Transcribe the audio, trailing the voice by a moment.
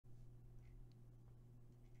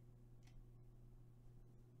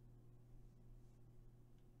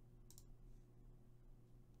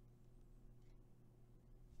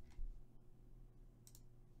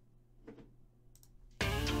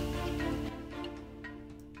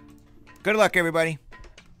Good luck, everybody.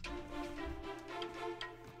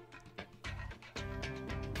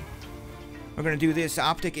 We're going to do this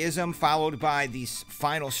Optic Ism, followed by the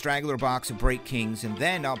final straggler box of Break Kings, and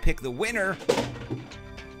then I'll pick the winner.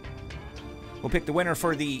 We'll pick the winner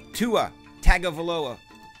for the Tua Tagovailoa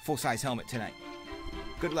full-size helmet tonight.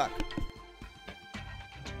 Good luck.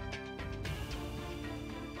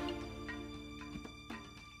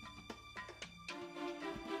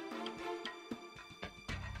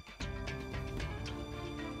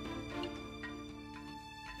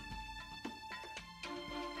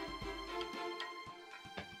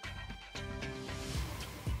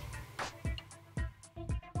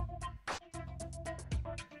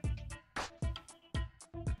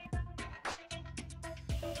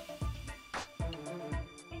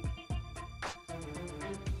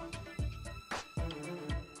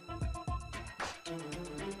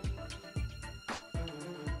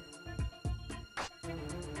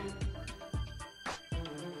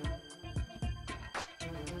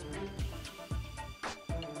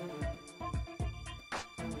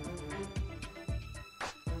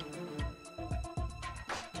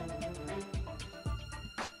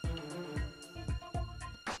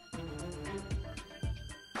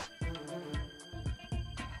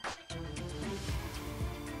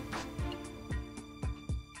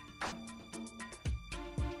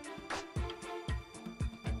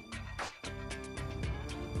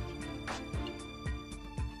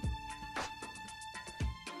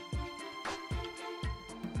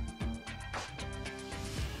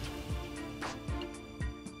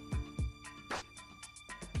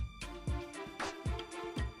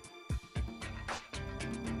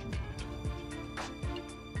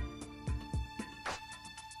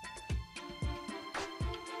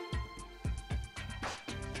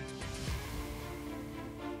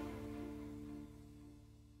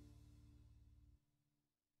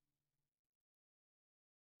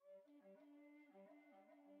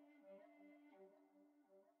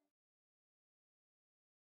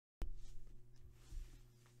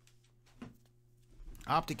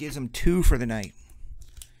 Optic Ism 2 for the night.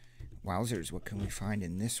 Wowzers, what can we find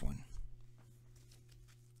in this one?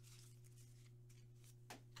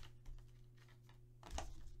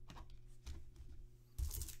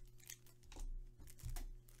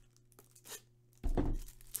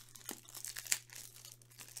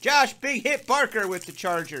 Josh Big Hit Barker with the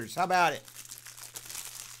Chargers. How about it?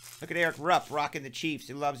 Look at Eric Rupp rocking the Chiefs.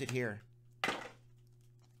 He loves it here.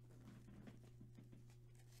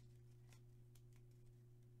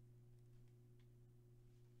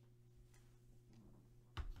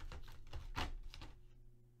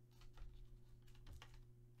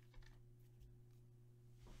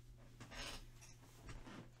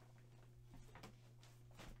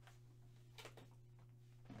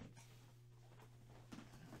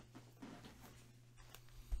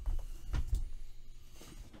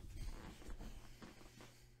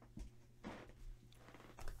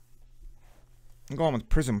 I'm going with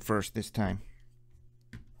Prism first this time.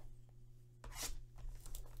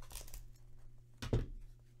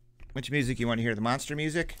 Which music you want to hear? The monster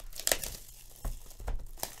music?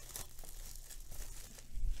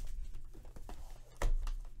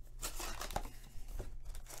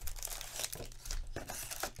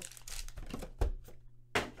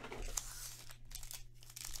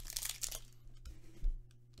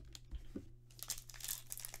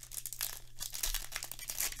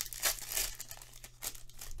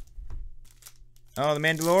 Oh, the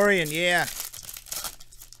Mandalorian, yeah.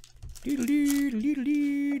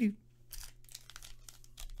 Doodle-doo-doo-doo-doo-doo.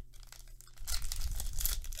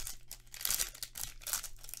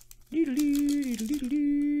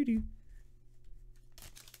 Doodle-doo-doo-doo-doo-doo.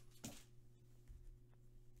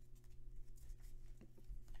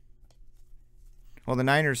 Well,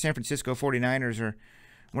 the San Francisco 49ers are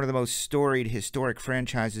one of the most storied, historic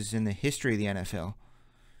franchises in the history of the NFL.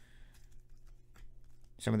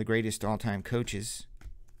 Some of the greatest all-time coaches,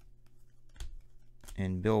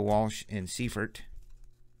 and Bill Walsh and Seifert.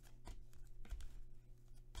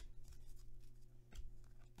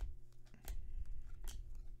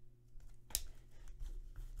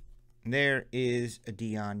 There is a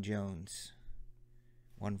Deion Jones,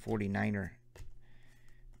 149er.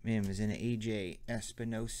 Mim is an AJ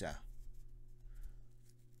Espinosa.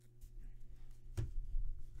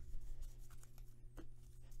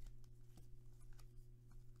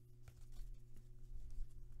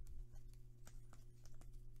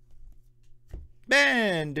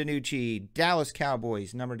 Ben DiNucci, Dallas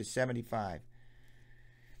Cowboys, number to 75.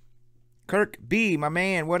 Kirk B, my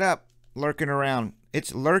man, what up? Lurking around.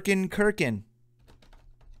 It's Lurkin Kirkin.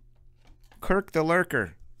 Kirk the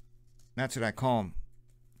Lurker. That's what I call him.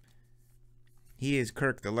 He is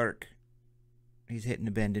Kirk the Lurk. He's hitting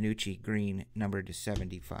the Ben DiNucci green, numbered to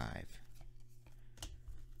 75.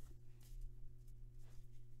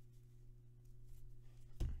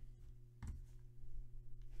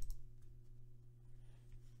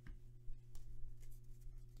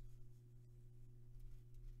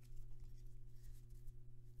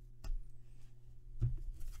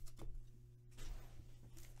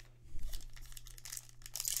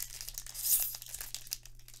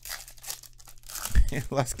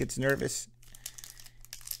 Les gets nervous.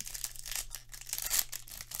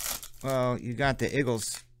 Well, you got the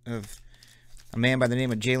Eagles of a man by the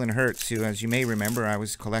name of Jalen Hurts, who, as you may remember, I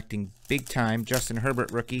was collecting big time. Justin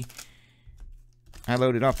Herbert rookie. I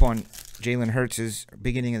loaded up on Jalen Hurts'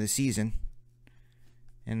 beginning of the season,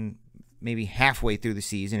 and maybe halfway through the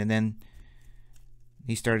season, and then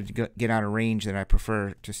he started to get out of range that I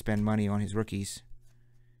prefer to spend money on his rookies.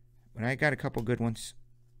 But I got a couple good ones.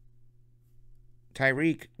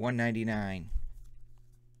 Tyreek, 199.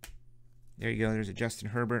 There you go. There's a Justin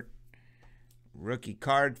Herbert rookie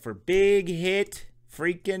card for big hit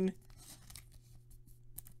freaking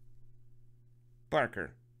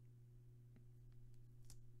Barker.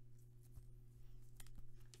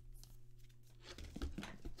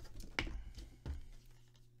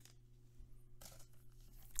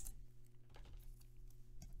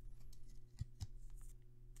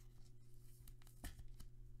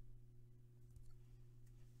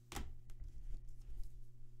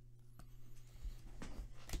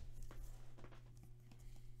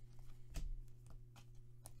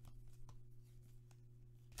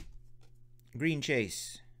 Green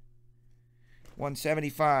Chase.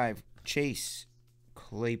 175. Chase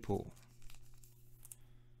Claypool.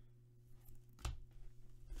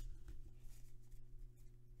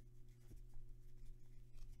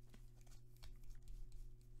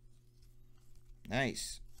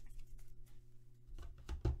 Nice.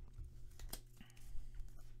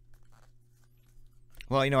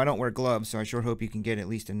 Well, you know, I don't wear gloves, so I sure hope you can get at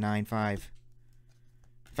least a 9.5.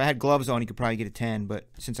 If I had gloves on, you could probably get a 10, but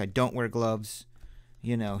since I don't wear gloves,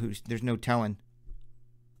 you know, there's no telling.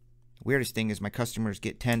 The weirdest thing is my customers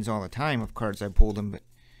get 10s all the time of cards I pulled them, but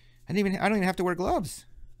I don't even have to wear gloves.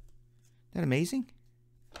 Isn't that amazing?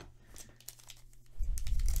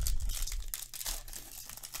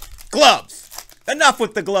 Gloves! Enough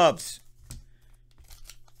with the gloves!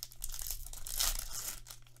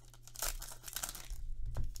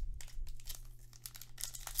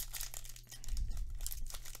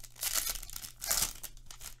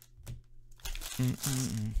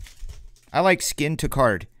 I like skin to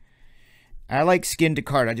card. I like skin to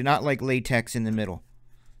card. I do not like latex in the middle.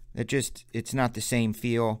 It's not the same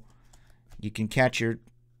feel. You can catch your,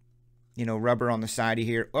 you know, rubber on the side of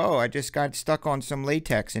here. Oh, I just got stuck on some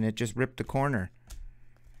latex and it just ripped the corner.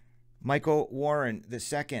 Michael Warren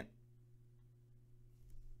II.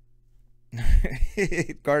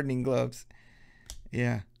 Gardening gloves.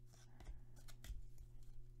 Yeah.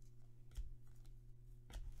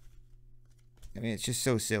 I mean, it's just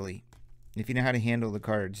so silly. If you know how to handle the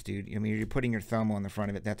cards, dude, I mean, you're putting your thumb on the front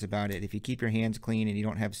of it, that's about it. If you keep your hands clean and you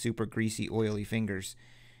don't have super greasy, oily fingers,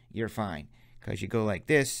 you're fine. Because you go like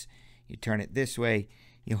this, you turn it this way,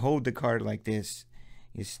 you hold the card like this,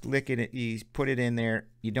 you slick it, you put it in there,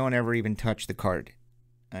 you don't ever even touch the card.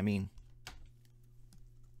 I mean,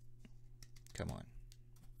 come on.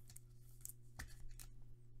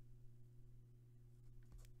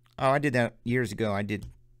 Oh, I did that years ago.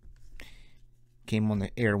 Came on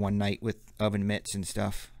the air one night with oven mitts and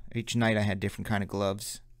stuff. Each night I had different kind of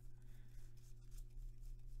gloves.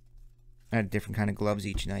 I had different kind of gloves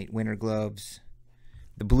each night. Winter gloves,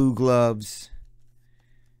 the blue gloves.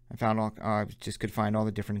 I found all. I just could find all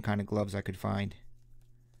the different kind of gloves I could find.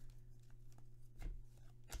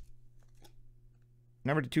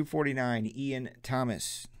 Number 249, Ian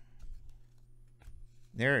Thomas.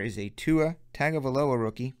 There is a Tua Tagovailoa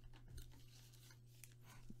rookie.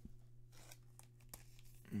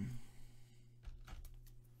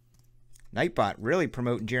 Nightbot really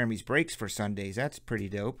promoting Jeremy's breaks for Sundays. That's pretty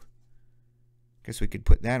dope. Guess we could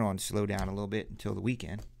put that on slow down a little bit until the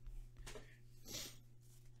weekend.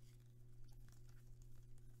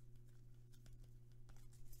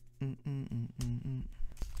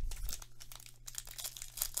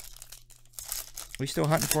 We still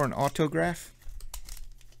hunting for an autograph?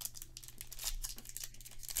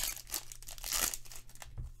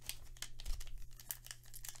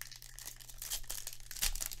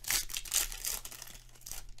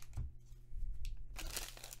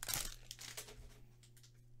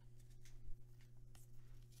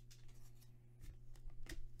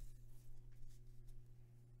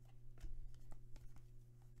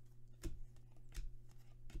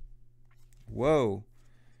 Whoa.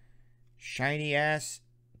 Shiny ass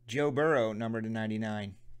Joe Burrow, number to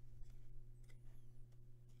 99.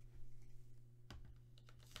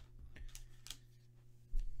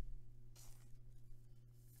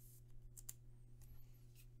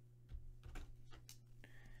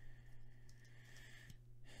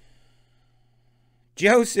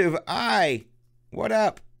 Joseph I. What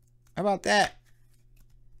up? How about that?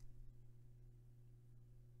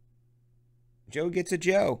 Joe gets a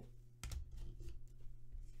Joe.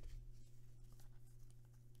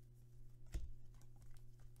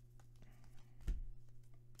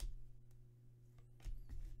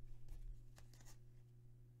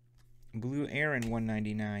 Blue Aaron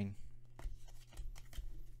 199.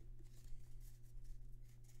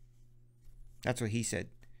 That's what he said.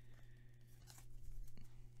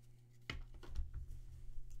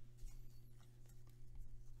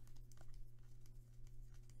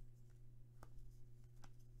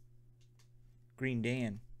 Green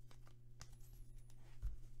Dan.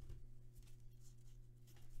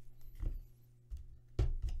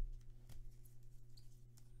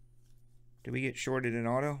 Did we get shorted in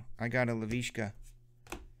auto? I got a Lavishka.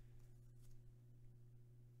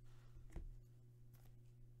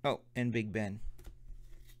 Oh, and Big Ben.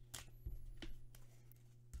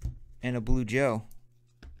 And a Blue Joe.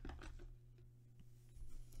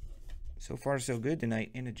 So far, so good tonight.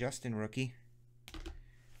 And a Justin rookie.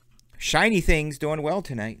 Shiny things doing well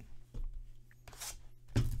tonight.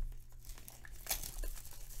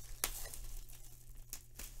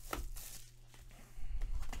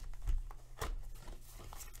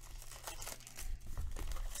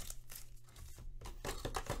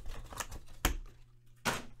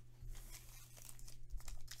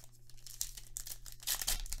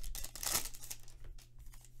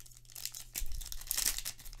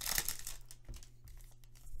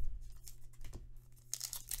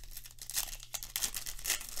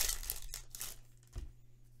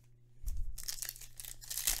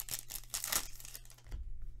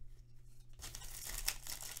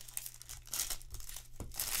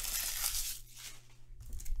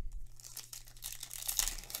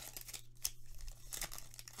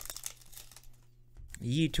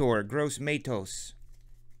 Yetor, Gross Matos.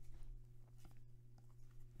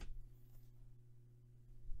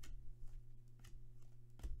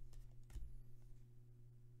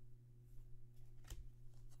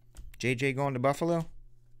 JJ going to Buffalo.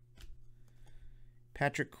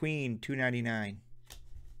 Patrick Queen, $2.99.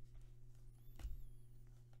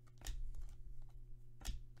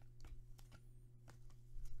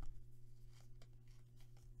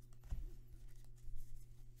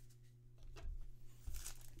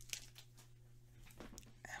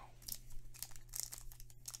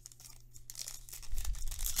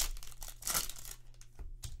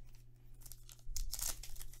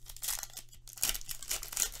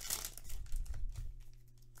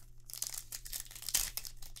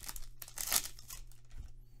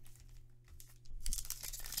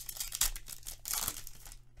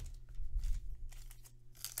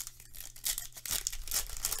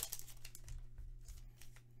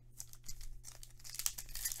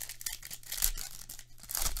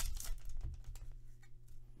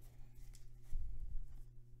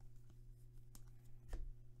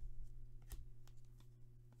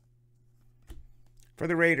 For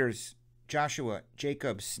the Raiders, Joshua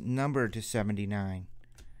Jacobs, number to 79.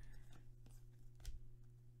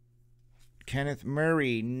 Kenneth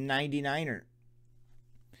Murray, 99er.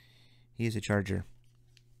 He is a Charger.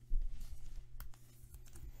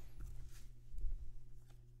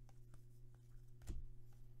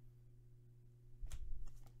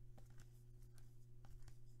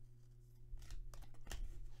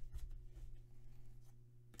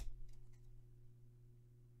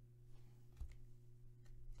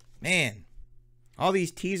 Man, all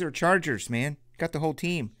these teaser Chargers, man. Got the whole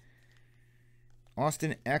team.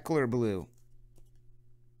 Austin Eckler blue.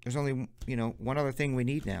 There's only, one other thing we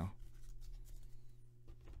need now.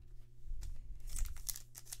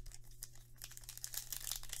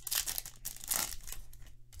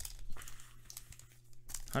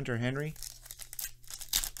 Hunter Henry.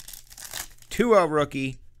 Tua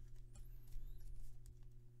rookie.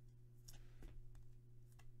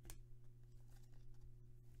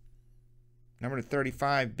 Number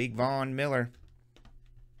 35, Big Von Miller.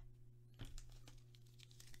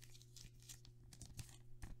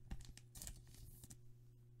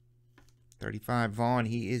 $35, Vaughn.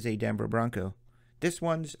 He is a Denver Bronco. This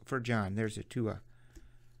one's for John. There's a Tua.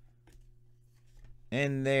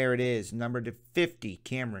 And there it is. Number to 50,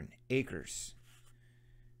 Cameron Akers.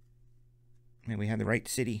 And we had the right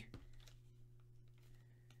city.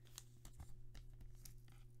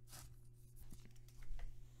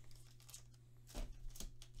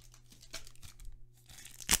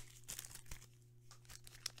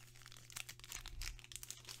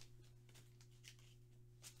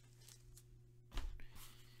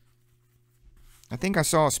 I think I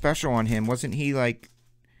saw a special on him. Wasn't he like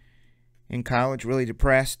in college really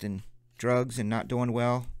depressed and drugs and not doing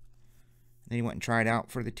well? Then he went and tried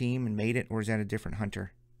out for the team and made it, or is that a different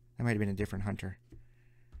Hunter? That might have been a different Hunter.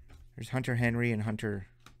 There's Hunter Henry and Hunter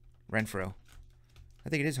Renfro. I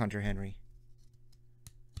think it is Hunter Henry.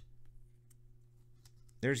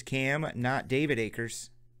 There's Cam, not David Akers.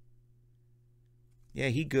 Yeah,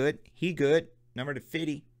 he good. He good. Number to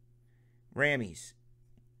 50. Rammies.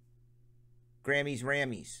 Grammys,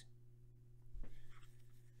 Rammies.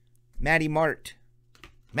 Matty Mart.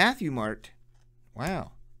 Matthew Mart.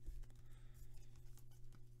 Wow.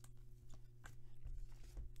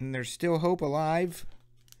 And there's still hope alive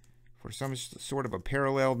for some sort of a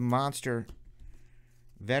paralleled monster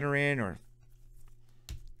veteran or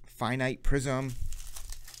finite prism.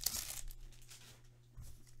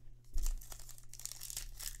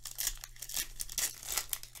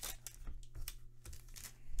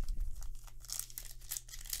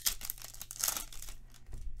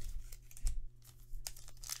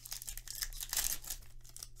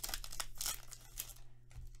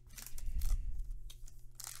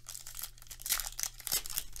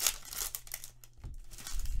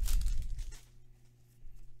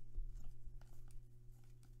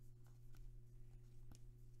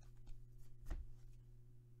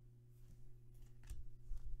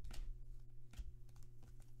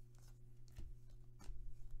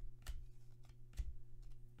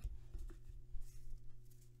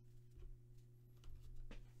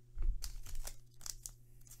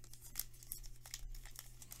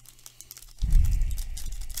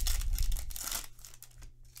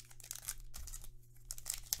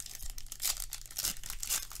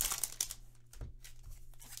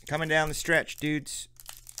 Coming down the stretch, dudes.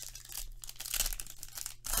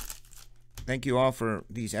 Thank you all for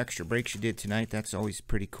these extra breaks you did tonight. That's always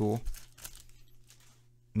pretty cool.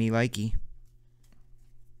 Me likey.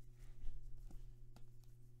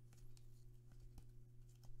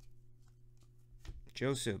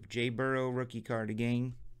 Joseph, J. Burrow, rookie card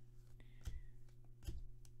again.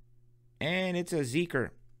 And it's a Zeker.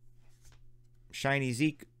 Shiny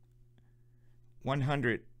Zeke.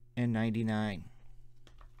 199.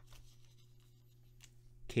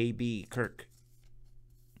 KB Kirk.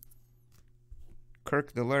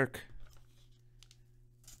 Kirk the Lurk.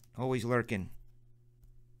 Always lurking.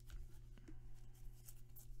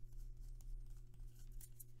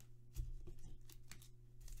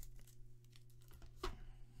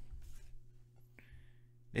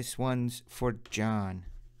 This one's for John.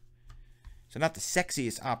 So not the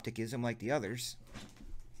sexiest opticism like the others.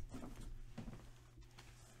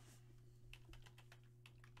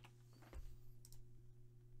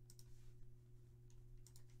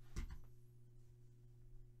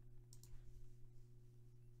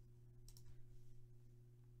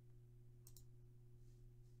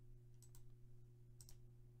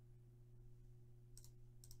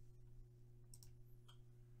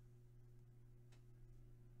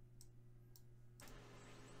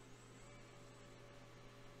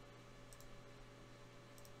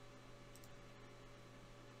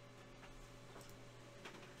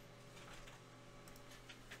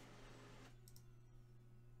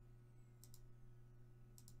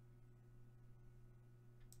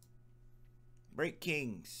 Break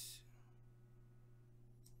Kings.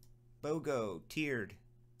 Bogo, tiered.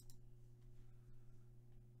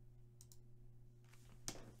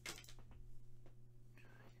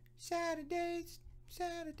 Saturdays,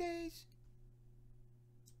 Saturdays.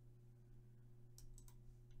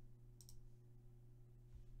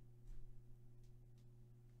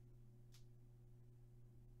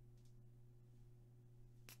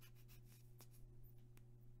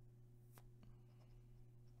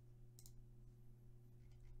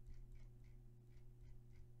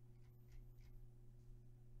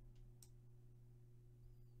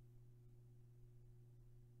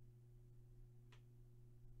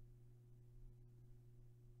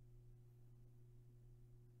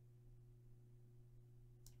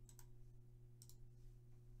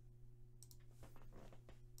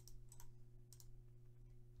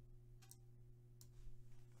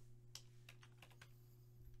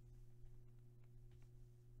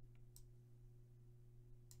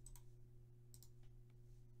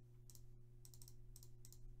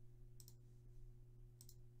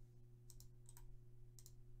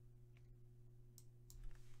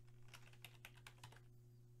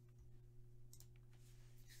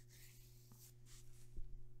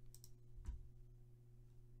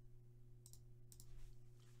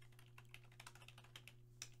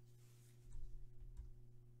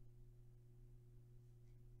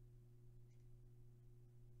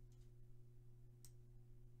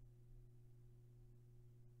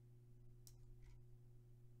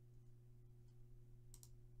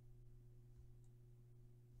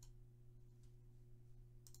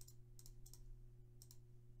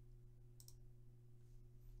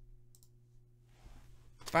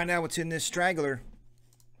 Find out what's in this straggler.